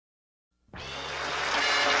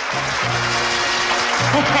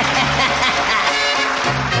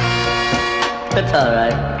It's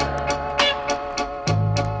alright.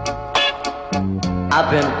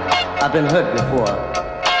 I've been hurt before.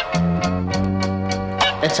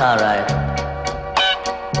 It's alright.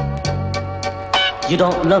 You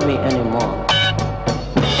don't love me anymore.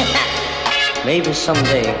 Maybe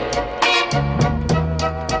someday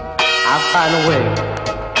I'll find a way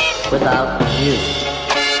without you.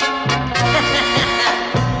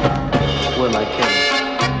 Where my kids?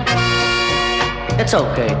 It's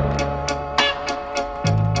okay.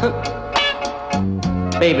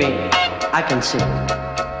 Baby, I can see.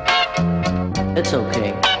 It's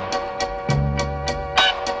okay.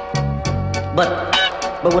 But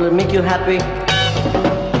will it make you happy?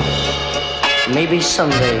 Maybe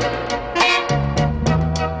someday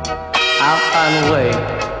I'll find a way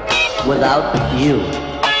without you.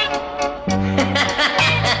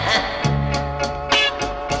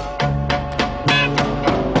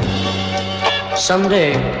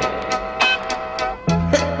 Someday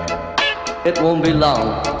it won't be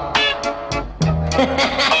long.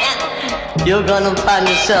 You're gonna find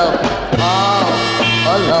yourself all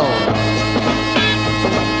alone.